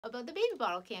about the baby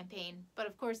bottle campaign. But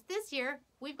of course this year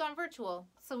we've gone virtual,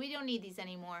 so we don't need these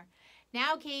anymore.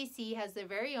 Now KAC has their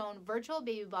very own virtual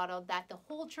baby bottle that the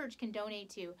whole church can donate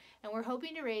to, and we're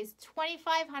hoping to raise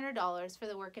 $2,500 for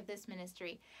the work of this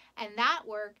ministry. And that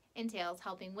work entails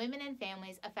helping women and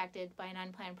families affected by an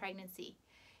unplanned pregnancy.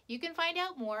 You can find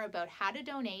out more about how to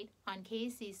donate on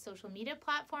KAC's social media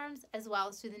platforms as well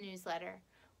as through the newsletter.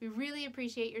 We really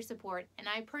appreciate your support, and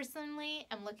I personally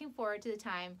am looking forward to the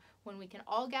time when we can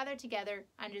all gather together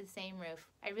under the same roof.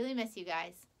 I really miss you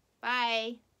guys.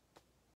 Bye!